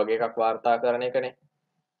 1 වගේ එකක් වාර්තා කරන එකනේ.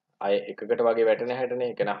 අය එකකට වගේ වැටෙන හැටනේ.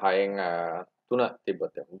 ඒ කියන්නේ 6න් 3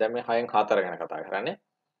 තිබ්බොත් එම. දැන් මේ 6න් 4 ගැන කතා කරන්නේ.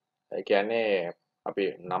 ඒ කියන්නේ අපි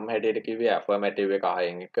නම් හැටියට කිව්වේ affirmative එක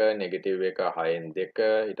 6න් 1, negative එක 6න් 2,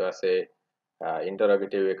 ඊට පස්සේ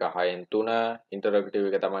interrogative එක 6න් 3,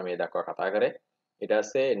 interrogative එක තමයි මේ දක්වා කතා කරේ. ඊට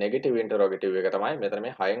පස්සේ negative interrogative එක තමයි මෙතන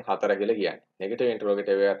මේ 6න් 4 කියලා කියන්නේ. negative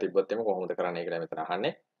interrogative එක තිබ්බොත් එimhe කොහොමද කරන්නේ කියලා මෙතන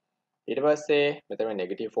අහන්නේ. ඊට පස්සේ මෙතන මේ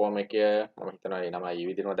negative form එක මම හිතනවා ඒ නම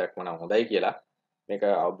ඊවිදිනව දැක්ම නම් හොඳයි කියලා. මේක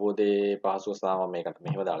අවබෝධයේ පහසුව සාම මේකට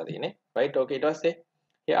මෙහෙම දාලා තියෙන්නේ. right okay ඊට පස්සේ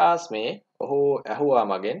he asked me ඔහු ඇහුවා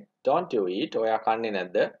මගෙන් don't you eat ඔයා කන්නේ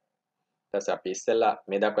නැද්ද? ඊට පස්සේ අපි ඉස්සෙල්ලා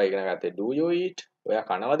මේ දක්වා ඉගෙන ගත්තේ do you eat ඔයා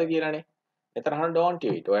කනවද කියලානේ. මෙතන අහන don't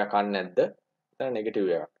you eat ඔයා කන්නේ නැද්ද? මෙතන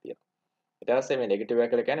negative එකක් තියෙනවා. ඊට පස්සේ මේ negative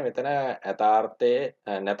එක කියලා කියන්නේ මෙතන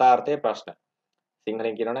යථාර්ථයේ නැතාර්ථයේ ප්‍රශ්න.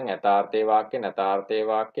 සිංහලෙන් කියනවා නම් යථාර්ථයේ වාක්‍ය නැතාර්ථයේ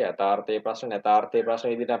වාක්‍ය යථාර්ථයේ ප්‍රශ්න නැතාර්ථයේ ප්‍රශ්න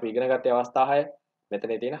විදිහට අපි ඉගෙන ගත්තේ අවස්ථා 6.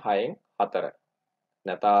 මෙතන තියෙන 6න් 4.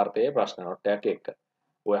 නැතාර්ථයේ ප්‍රශ්න නොට් එකක් 1.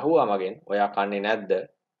 ඔය ඇහුවා මගෙන් ඔයා කන්නේ නැද්ද?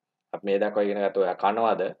 අපි මේ දක්වා ඉගෙන ගත්තා ඔයා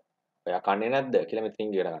කනවද? ඔයා කන්නේ නැද්ද කියලා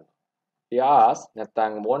මෙතනින් ඉගෙන ගන්නවා. He asked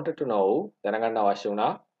නැත්නම් wanted to know දැනගන්න අවශ්‍ය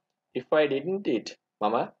වුණා if I didn't eat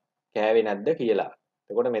මම කෑවේ නැද්ද කියලා.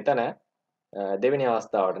 එතකොට මෙතන දෙවෙනි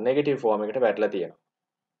අවස්ථාවට නෙගටිව් ෆෝම් එකට වැටලා තියෙනවා.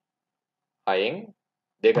 6න්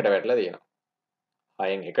 2කට වැටලා තියෙනවා.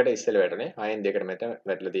 6න් 1ට ඉස්සෙල්ලා වැටුනේ 6න් 2කට මෙතන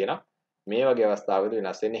වැටලා තියෙනවා. මේ වගේ අවස්ථාවකදී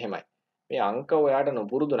වෙනස් වෙන්නේ එහෙමයි. මේ අංක ඔයාට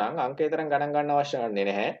නොපුරුදු නම් අංකේ තරම් ගණන් ගන්න අවශ්‍ය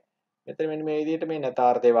නැහැ. මෙතන මෙන්න මේ විදිහට මේ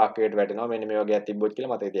නැතාර්ථයේ වාක්‍යයට වැටෙනවා. මෙන්න මේ වගේ තිබ්බොත්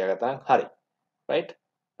කියලා මතක තියාගත්තා නම් හරි. right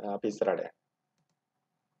අපි ඉස්සරහට යමු.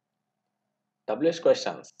 WH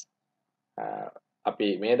questions අපි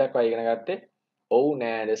මේ දක්වා ඉගෙන ගත්තේ ඔව්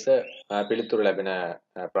නෑ ලෙස පිළිතුරු ලැබෙන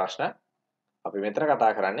ප්‍රශ්න. අපි මෙතන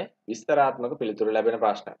කතා කරන්නේ විස්තරාත්මක පිළිතුරු ලැබෙන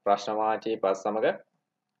ප්‍රශ්න. ප්‍රශ්න වාචී පද සමග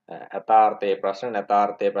යථාර්ථයේ ප්‍රශ්න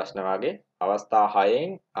නැතාර්ථයේ ප්‍රශ්න වගේ අවස්ථා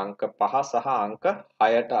 6න් අංක 5 සහ අංක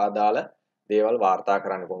 6ට අදාළ දේවල් වාර්තා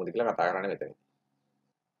කරන්න කොහොමද කියලා කතා කරන්නේ මෙතන.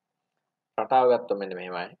 රටාව ගත්තොත් මෙන්න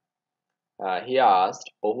මෙහෙමයි. he asked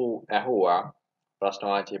ඔහු ඇහුවා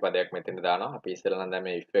ප්‍රශ්නවාචී පදයක් මෙතෙන් දානවා. අපි ඉස්සෙල්ලා නම් දැන්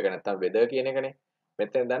මේ if එක නැත්තම් weather කියන එකනේ.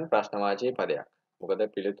 මෙතෙන් දැන් ප්‍රශ්නවාචී පදයක්. මොකද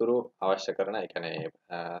පිළිතුරු අවශ්‍ය කරන ඒ කියන්නේ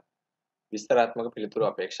විස්තරාත්මක පිළිතුරු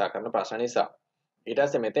අපේක්ෂා කරන ප්‍රශ්න නිසා. ඊට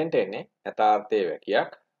පස්සේ මෙතෙන්ට එන්නේ යථාර්ථයේ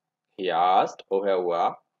වැකියක්. he asked ඔහු ඇහුවා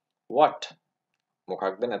what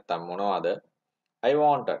මොකක්ද නැත්තම් මොනවද I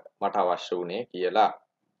wanted මට අවශ්‍ය වුණේ කියලා.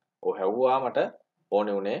 ඔහු ඇහුවා මට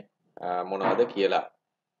ඕනේ වුණේ මොනවද කියලා.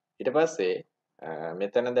 ඊට පස්සේ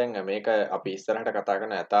මෙතන දැන් මේක අපි ඉස්සරහට කතා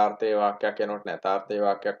කරන යථාර්ථයේ වාක්‍යයක් යනකොට නැතාර්ථයේ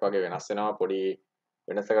වාක්‍යයක් වගේ වෙනස් වෙනවා. පොඩි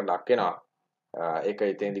වෙනසකට ලක් වෙනවා. ඒක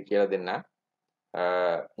ඉතින්දි කියලා දෙන්න.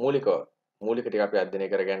 මූලික ටික අපි අධ්‍යයනය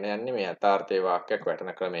කරගන්න යන්නේ මේ යථාර්ථයේ වාක්‍යයක්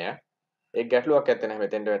වැටෙන ක්‍රමය. ඒක ගැටලුවක් නැත්තේ නැහැ.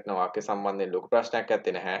 මෙතෙන්ට වැටෙන වාක්‍ය සම්බන්ධයෙන් ලොකු ප්‍රශ්නයක්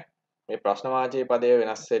නැත්තේ නැහැ. මේ ප්‍රශ්නවාචී පදයේ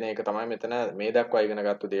වෙනස් වෙන එක තමයි මෙතන මේ දක්වා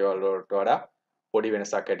ඉගෙනගත්තු දේවල් වලට වඩා පොඩි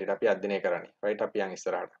වෙනසක් ඇටියට අපි අධ්‍යයනය කරන්නේ. right අපි යන්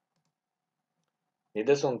ඉස්සරහට.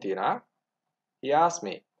 නිදසුන් තියනවා. he asked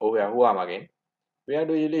me ඔහු ඇහුවා මගෙන් where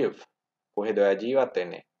do you live කොහෙද ඔයා ජීවත්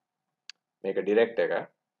වෙන්නේ? මේක ඩිරෙක්ට් එක.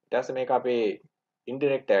 ඊට පස්සේ මේක අපි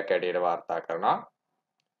ඉන්ඩිරෙක්ට් එකක් ඇටියට වාර්තා කරනවා.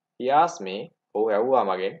 he asked me ඔහු ඇහුවා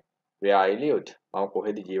මගෙන් where I lived මම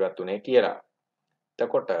කොහෙද ජීවත් වුනේ කියලා.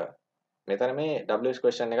 එතකොට මෙතන මේ WH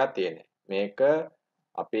question එකක් තියෙන්නේ. මේක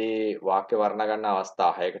අපි වාක්‍ය වර්ණ ගන්න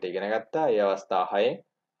අවස්ථා 6කට ඉගෙන ගත්තා. ඒ අවස්ථා 6න්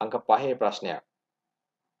අංක 5 ප්‍රශ්නයක්.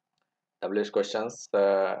 WH questions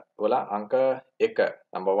වල අංක 1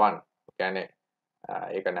 number 1 කියන්නේ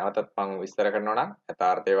ඒක නැවතත් මම විස්තර කරනවා නම්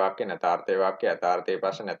යථාර්ථයේ වාක්‍ය නැතාර්ථයේ වාක්‍ය යථාර්ථයේ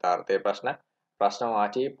ප්‍රශ්න නැතාර්ථයේ ප්‍රශ්න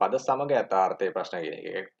ප්‍රශ්නවාචී පද සමග යථාර්ථයේ ප්‍රශ්න කියන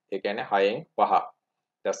එක. ඒ කියන්නේ 6න් 5.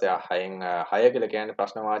 ඊට පස්සේ 6න් 6 කියලා කියන්නේ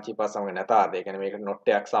ප්‍රශ්නවාචී පද සමග නැතාර්ථය. ඒ කියන්නේ මේකට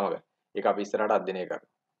not එකක් සමග. ඒක අපි ඉස්සරහට අධ්‍යයනය කරමු.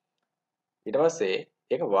 ඊට පස්සේ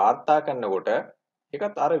ඒක වාර්තා කරනකොට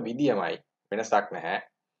ඒකත් අර විදියමයි වෙනසක් නැහැ.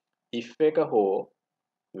 if එක හෝ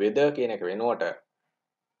whether කියන එක වෙනුවට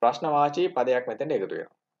ප්‍රශ්නවාචී පදයක් මෙතෙන්ට එකතු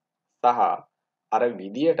වෙනවා. සහ අර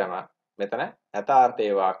විදියටම මෙතන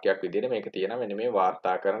යථාර්ථයේ වාක්‍යයක් විදියට මේක තියෙනවා. මෙන්න මේ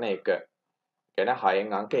වාර්තා කරන එක. කියන්නේ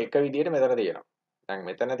 6න් අංක 1 විදියට මෙතන තියෙනවා. දැන්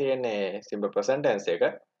මෙතන තියෙන්නේ simple present tense එක.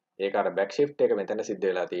 ඒක අර back shift එක මෙතන සිද්ධ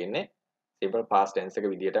වෙලා තියෙන්නේ simple past tense එක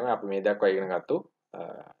විදියටම අපි මේ දක්වා ඉගෙන ගත්තු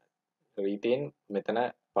රීතීන් මෙතන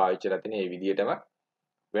පාවිච්චි කරලා තියෙන මේ විදියටම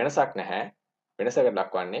වෙනසක් නැහැ. වෙනසකට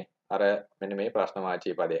දක්වන්නේ අර මෙන්න මේ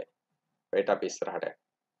ප්‍රශ්නවාචී පදයයි. ඒකට අපි ඉස්සරහට යමු.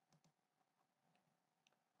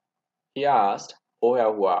 He asked, ඔහු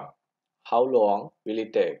ඇහුවා, how long will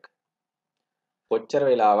it take? කොච්චර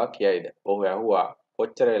වෙලාවක් යයිද? ඔහු ඇහුවා,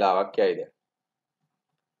 කොච්චර වෙලාවක් යයිද?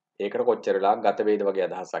 ඒකට කොච්චර වෙලාවක් ගත වේද වගේ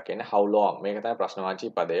අදහසක් එන්නේ how long. මේක තමයි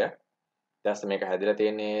ප්‍රශ්නවාචී පදය. ඊට මේක හැදිලා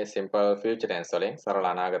තියෙන්නේ simple future tense වලින් සරල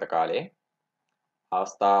අනාගත කාලයේ.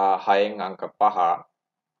 අවස්ථා 6න් අංක 5.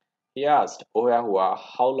 He asked, ඔහු ඇහුවා,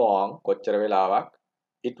 how long කොච්චර වෙලාවක්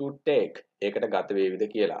it would take ඒකට ගත වේවිද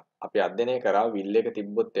කියලා. අපි අධ්‍යයනය කරා will එක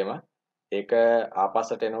තිබ්බොත් එම ඒක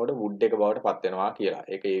ආපස්සට එනකොට would එක බවට පත් වෙනවා කියලා.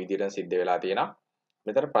 ඒක ඒ විදිහට සිද්ධ වෙලා තියෙනවා.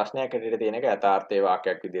 මෙතන ප්‍රශ්නයක් ඇටියට තියෙන එක යථාර්ථයේ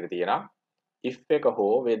වාක්‍යයක් විදිහට තියෙනවා. if එක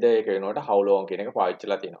හෝ whether එක වෙනකොට how long කියන එක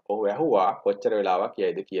පාවිච්චිලා තියෙනවා. ඔහු ඇහුවා කොච්චර වෙලාවක්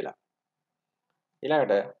යයිද කියලා.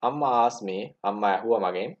 ඊළඟට අම්මා asked me අම්මා ඇහුවා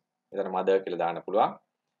මගෙන්. මෙතන mother කියලා දාන්න පුළුවන්.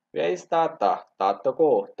 where is තාත්තා?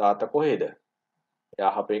 තාත්තා කොහෙද?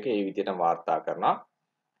 එයා අපේ එක ඒ විදිහටම වාර්තා කරනවා.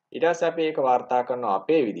 ඊට පස්සේ අපි ඒක වාර්තා කරනවා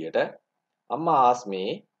අපේ විදිහට. අම්මා asked me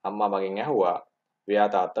අම්මා මගෙන් ඇහුවා where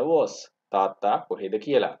තාත්තා was? තාත්තා කොහෙද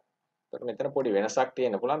කියලා. එතකොට මෙතන පොඩි වෙනසක්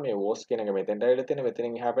තියෙන්න පුළුවන්. මේ was කියන එක මෙතෙන්ට ඇවිල්ලා තියෙන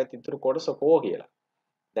මෙතනින් එහා පැත්තේ ඉතුරු කොටස කෝ කියලා.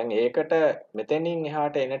 දැන් ඒකට මෙතනින්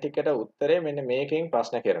එහාට එන ටිකට උත්තරේ මෙන්න මේකෙන්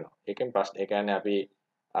ප්‍රශ්න කරනවා. ඒකෙන් ප්‍රශ්න ඒ කියන්නේ අපි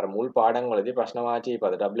අර මුල් පාඩම් වලදී ප්‍රශ්නවාචී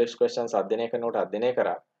පද WH questions අධ්‍යයනය කරනකොට අධ්‍යයනය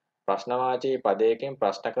කරා ප්‍රශ්නවාචී පදයකින්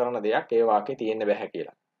ප්‍රශ්න කරන දෙයක් ඒ වාක්‍යයේ තියෙන්න බෑ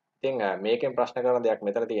කියලා. ඉතින් මේකෙන් ප්‍රශ්න කරන දෙයක්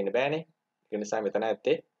මෙතන තියෙන්න බෑනේ. ඒ නිසා මෙතන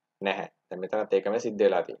ඇත්තේ නැහැ. දැන් මෙතනත් ඒකම සිද්ධ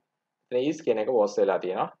වෙලා තියෙනවා. එතන is කියන එක was වෙලා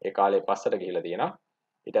තියෙනවා. ඒ කාලේ පස්සට ගිහිලා තියෙනවා.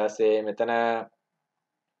 ඊට පස්සේ මෙතන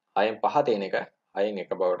 6න් 5 තියෙන එක 6න්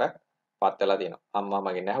 1 බවට පත් වෙලා තියෙනවා. අම්මා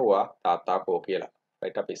මගෙන් ඇහුවා තාත්තා කෝ කියලා.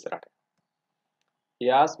 right අපි ඉස්සරහට.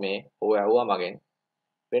 He asked me ඔහු ඇහුවා මගෙන්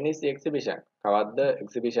when is the exhibition? කවද්ද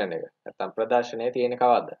exhibition එක? නැත්තම් ප්‍රදර්ශනය තියෙන්නේ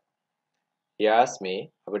කවද්ද? He asked me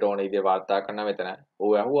අපිට ඕන විදිහට වාර්තා කරනවා මෙතන.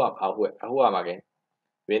 ඔහු ඇහුවා මගෙන්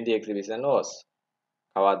when the exhibition was?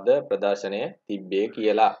 කවද්ද ප්‍රදර්ශනය තිබ්බේ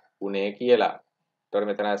කියලා, උනේ කියලා. එතකොට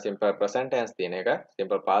මෙතන simple present tense තියෙන එක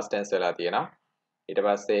simple past tense වෙලා තියෙනවා. ඊට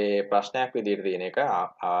පස්සේ ප්‍රශ්නයක් විදිහට තියෙන එක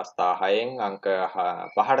අවස්ථා 6න් අංක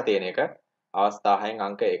 5ට තියෙන එක අවස්ථා 6න්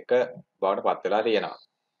අංක 1 බවට පත් වෙලා තියෙනවා.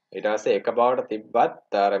 ඊට පස්සේ 1 බවට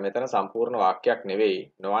තිබ්බත් අර මෙතන සම්පූර්ණ වාක්‍යයක් නෙවෙයි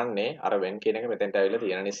නොවන්නේ අර when කියන එක මෙතෙන්ට ඇවිල්ලා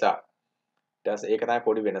තියෙන නිසා. ඊට පස්සේ ඒක තමයි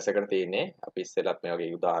පොඩි වෙනසකට තියෙන්නේ. අපි ඉස්සෙල්ලත් මේ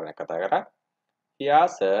වගේ උදාහරණයක් කතා කරා. I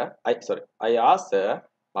asked her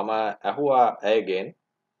මම ඇහුවා ඇයගෙන්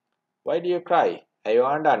why do you cry? ඇයි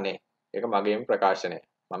වහඬන්නේ? ඒක මගේම ප්‍රකාශනය.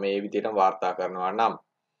 මම මේ විදිහටම වාර්තා කරනවා නම්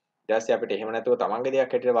ඊට පස්සේ අපිට එහෙම නැතුව තමන්ගේ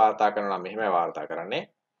දෙයක් හැටියට වාර්තා කරනවා නම් මෙහෙමයි වාර්තා කරන්නේ.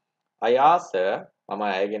 I asked her මම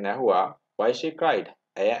ඇයගෙන් ඇහුවා why she cried?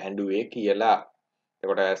 ඇය ඇඬුවේ කියලා.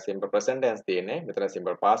 එතකොට simple present tense තියෙන්නේ. මෙතන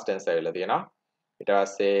simple past tense ඇවිල්ලා තියෙනවා. ඊට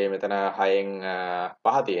පස්සේ මෙතන 6න්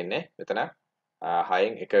 5 තියෙන්නේ. මෙතන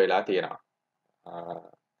 6න් 1 වෙලා තියෙනවා.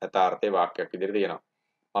 යථාර්ථයේ වාක්‍යයක් විදිහට තියෙනවා.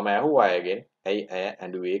 මම ඇහුවා අයගෙන් ඇයි ඇය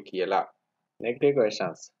ඇඬුවේ කියලා. Negative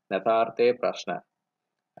questions. නැතාර්ථයේ ප්‍රශ්න.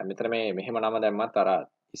 මෙතන මෙහෙම නම දැම්මත් අර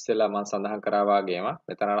ඉස්සෙල්ලා මම සඳහන් කරා වගේම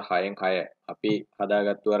මෙතන අර 6න් 6 අපි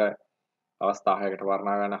හදාගත්තු අර අවස්ථා 6කට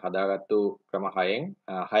වර්ණනා ගන්න හදාගත්තු ක්‍රම 6න්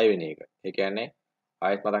 6 වෙනි එක. ඒ කියන්නේ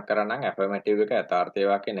ආයෙත් මතක් කරන්නම් affirmative එක යථාර්ථයේ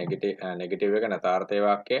වාක්‍ය negative එක නැතාර්ථයේ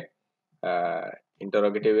වාක්‍ය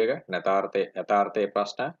interrogative එක යථාර්ථයේ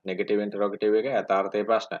ප්‍රශ්න negative interrogative එක යථාර්ථයේ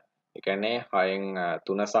ප්‍රශ්න. ඒ කියන්නේ 6න්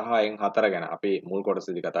 3 සහ 6න් 4 ගැන අපි මුල්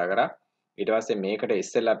කොටසදී කතා කරා. ඊට පස්සේ මේකට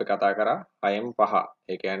ඉස්සෙල්ලා අපි කතා කරා 6න් 5.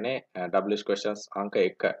 ඒ කියන්නේ WH questions අංක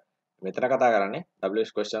 1. මෙතන කතා කරන්නේ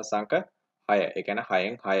WH questions අංක 6. ඒ කියන්නේ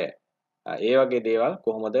 6න් 6. ඒ වගේ දේවල්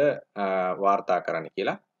කොහොමද වාර්තා කරන්න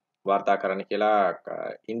කියලා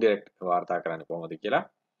indirect වාර්තා කරන්න කොහොමද කියලා.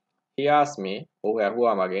 He asked me ඔහු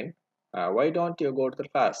ඇහුවා මගෙන් why don't you go to the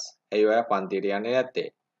class? ඇයි ඔයා පන්තියට යන්නේ නැත්තේ?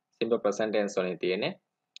 Simple present tense වලින් තියෙන්නේ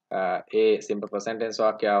ඒ simple present tense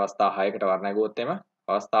වාක්‍ය අවස්ථා 6කට වර්ණය ගුවොත් එම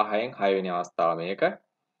අවස්ථා 6න් 6 වෙනි අවස්ථාව මේක.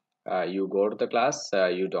 You go to the class,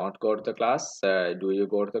 you don't go to the class, do you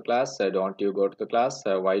go to the class, don't you go to the class,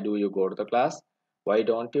 why do you go to the class, why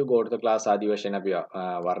don't you go to the class ආදී වශයෙන් අපි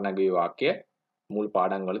වර්ණගී වාක්‍ය මුල්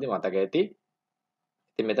පාඩම් වලදී මතක ඇති.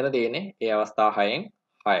 ඉතින් මෙතන තියෙන්නේ මේ අවස්ථා 6න්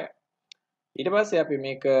 6. ඊට පස්සේ අපි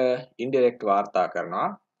මේක indirect වාර්තා කරනවා.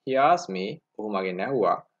 He asked me, ඔහු මගෙන්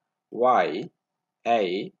ඇහුවා, why,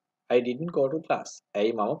 ඇයි I didn't go to class.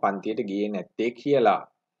 ඇයි මම පන්තියට ගියේ නැත්තේ කියලා.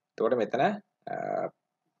 එතකොට මෙතන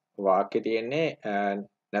වාක්‍ය තියෙන්නේ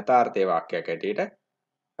නැතාර්ථයේ වාක්‍යයක් ඇටියට.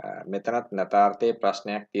 මෙතනත් නැතාර්ථයේ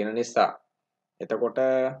ප්‍රශ්නයක් තියෙන නිසා. එතකොට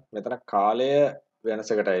මෙතන කාලය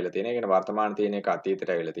වෙනසකට ඇවිල්ලා තියෙනවා. ඒ කියන්නේ වර්තමාන තියෙන එක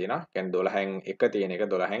අතීතයට ඇවිල්ලා තියෙනවා. ඒ කියන්නේ 12න් 1 තියෙන එක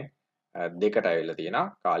 12න් 2කට ඇවිල්ලා තියෙනවා.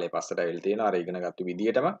 කාලය පස්සට ඇවිල්ලා තියෙනවා. අර ඉගෙනගත්තු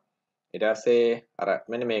විදියටම. ඊට පස්සේ අර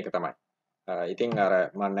මෙන්න මේක තමයි. ඉතින් අර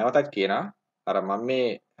මම නැවතත් කියනවා අර මම මේ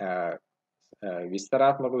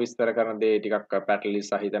විස්තරාත්මක විස්තර කරන දේ ටිකක් පැටලි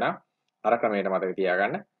සහිත නම් අර ක්‍රමයට මතක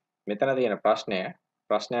තියාගන්න. මෙතන තියෙන ප්‍රශ්නය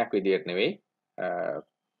ප්‍රශ්නයක් විදියට නෙවෙයි.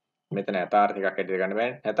 මෙතන යථාර්ථයක් හැටියට ගන්න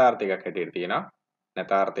බෑ. යථාර්ථයක් හැටියට තියෙනවා.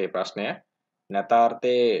 නැතාර්ථයේ ප්‍රශ්නය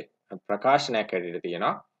නැතාර්ථයේ ප්‍රකාශනයක් හැටියට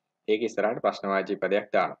තියෙනවා. ඒක ඉස්සරහට ප්‍රශ්නවාචී පදයක්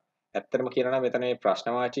දානවා. ඇත්තටම කියනවා නම් මෙතන මේ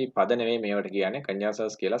ප්‍රශ්නවාචී පද නෙවෙයි මේවට කියන්නේ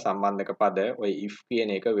conjunctions කියලා සම්බන්ධක පද. ඔය if කියන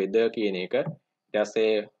එක, whether කියන එක, ඊට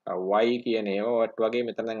පස්සේ why කියන ඒවාට වගේ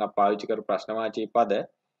මෙතන දැන් අපි පාවිච්චි කරපු ප්‍රශ්නවාචී පද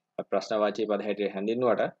ප්‍රශ්නවාචී පද හැටියට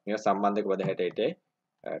හැඳින්වුවට මේක සම්බන්ධක පද හැටියට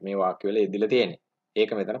මේ වාක්‍ය වල යෙදিলা තියෙන්නේ.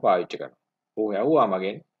 ඒක මෙතන පාවිච්චි කරනවා. ඌ ඇහුවා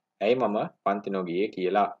මගෙන් ඇයි මම පන්ති නොගියේ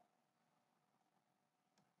කියලා.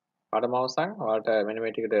 පාඩම අවසන් ඔයාලට මෙන්න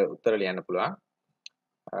මේ ටිකට උත්තර ලියන්න පුළුවන්.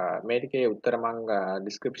 මේ ටිකේ උත්තර මම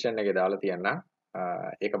description එකේ දාලා තියන්නම්.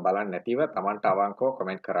 ඒක බලන්න නැතිව Tamanට අවංකව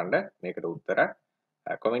කමෙන්ට් කරන්න මේකට උත්තර.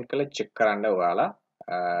 කමෙන්ට් කරලා චෙක් කරන්න ඔයාලා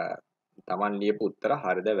Taman ලියපු උත්තර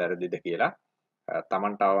හරිද වැරදිද කියලා.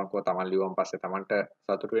 Tamanට අවංකව Taman ලියුවම පස්සේ Tamanට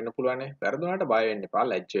සතුටු වෙන්න පුළුවන් නේ. වැරදුනාට බය වෙන්න එපා,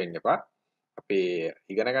 ලැජ්ජ වෙන්න එපා. අපි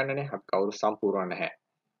ඉගෙන ගන්නනේ. අපි කවුරු සම්පූර්ණ නැහැ.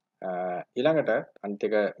 ඊළඟට අනිත්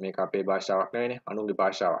එක මේක අපේ භාෂාවක් නෙවෙයිනේ, අනුන්ගේ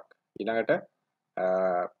භාෂාවක්. ඊළඟට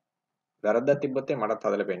වැරද්දක් තිබ්බොත් මටත්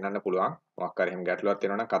හදලා පෙන්නන්න පුළුවන්. මොකක් හරි එහෙම ගැටලුවක්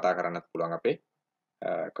තියෙනවා නම් කතා කරන්නත් පුළුවන් අපේ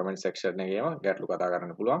comment section එකේම ගැටලු කතා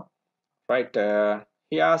කරන්න පුළුවන්. Right,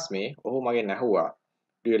 he asked me, ඔහු මගෙන් ඇහුවා,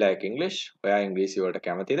 do you like English? ඔයා ඉංග්‍රීසි වලට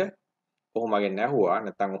කැමතිද? ඔහු මගෙන් ඇහුවා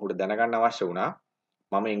නැත්නම් ඔහුට දැනගන්න අවශ්‍ය වුණා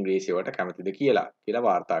මම ඉංග්‍රීසි වලට කැමතිද කියලා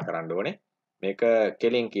වාර්තා කරන්න ඕනේ. මේක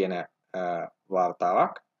කෙලින් කියන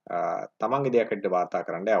වාර්තාවක්. තමන්ගේ දෙයක් ඇද්ද වාර්තා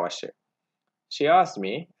කරන්න අවශ්‍යයි. She asked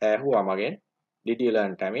me, ඇහුවා මගෙන්, did you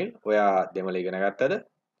learn Tamil? ඔයා දෙමළ ඉගෙන ගත්තද?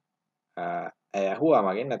 ඇහුවා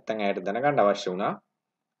මගෙන් නැත්නම් ඇයට දැනගන්න අවශ්‍ය වුණා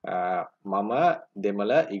මම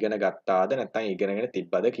දෙමළ ඉගෙන ගත්තාද නැත්නම් ඉගෙනගෙන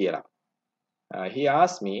තිබ්බද කියලා. He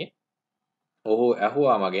asked me, ඔහු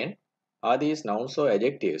ඇහුවා මගෙන්, are these nouns or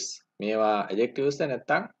adjectives? මේවා adjectives ද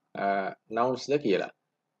නැත්නම් nouns ද කියලා.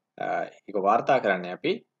 ඒක වාර්තා කරන්නේ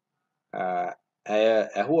අපි. ඇය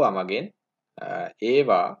ඇහුවා මගෙන්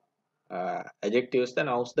ඒවා adjectives ද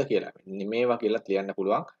nouns ද කියලා. මේවා කියලා ලියන්න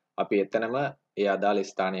පුළුවන්. අපි එතනම ඒ අදාළ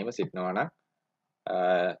ස්ථානයේම සිටනවා නම්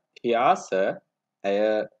he asked ඇය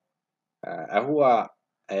ඇහුවා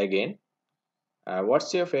ඇයගෙන්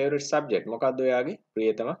what's your favorite subject? මොකක්ද ඔයාගේ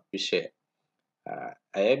ප්‍රියතම විෂය?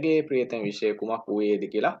 ඇයගේ ප්‍රියතම විෂය කුමක් වූයේද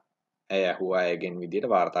කියලා ඇය ඇහුවා ඇයගෙන් විදියට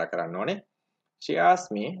වාර්තා කරන්න ඕනේ. she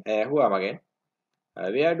asked me ඇහුවා මගෙන්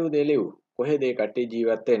where do they live? කොහෙද ඒ කට්ටිය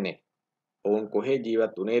ජීවත් වෙන්නේ? ඔවුන් කොහේ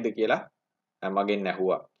ජීවත් වුණේද කියලා මගෙන්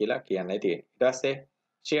ඇහුවා කියලා කියන්නයි තියෙන්නේ. ඊට පස්සේ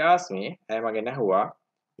she asked me ඇය මගෙන් ඇහුවා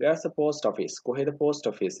where's the post office? කොහෙද post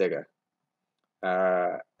office එක?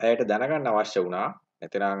 ඇයට දැනගන්න අවශ්‍ය වුණා.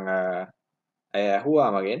 එතනම් ඇය ඇහුවා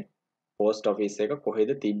මගෙන් post office එක කොහෙද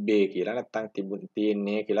තිබ්බේ කියලා. නැත්නම්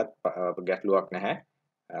තියෙන්නේ කියලා ගැටලුවක් නැහැ.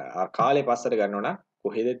 කාලේ පස්සට ගන්නව නම්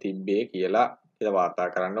කොහෙද තිබ්බේ කියලා වාර්තා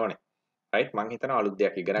කරන්න ඕනේ. right, මම හිතනවා අලුත්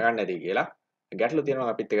දෙයක් ඉගෙන ගන්න ඇති කියලා. ගැටලු තියෙනවා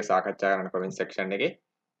අපිත් එක්ක සාකච්ඡා කරන්න comment section එකේ.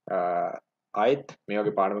 ආයෙත් මේ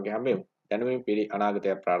වගේ පාඩමක හැමෙමු. දැනුමින් පිරි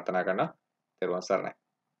අනාගතයක් ප්‍රාර්ථනා කරනවා. ත්වන්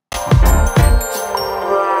සරණයි.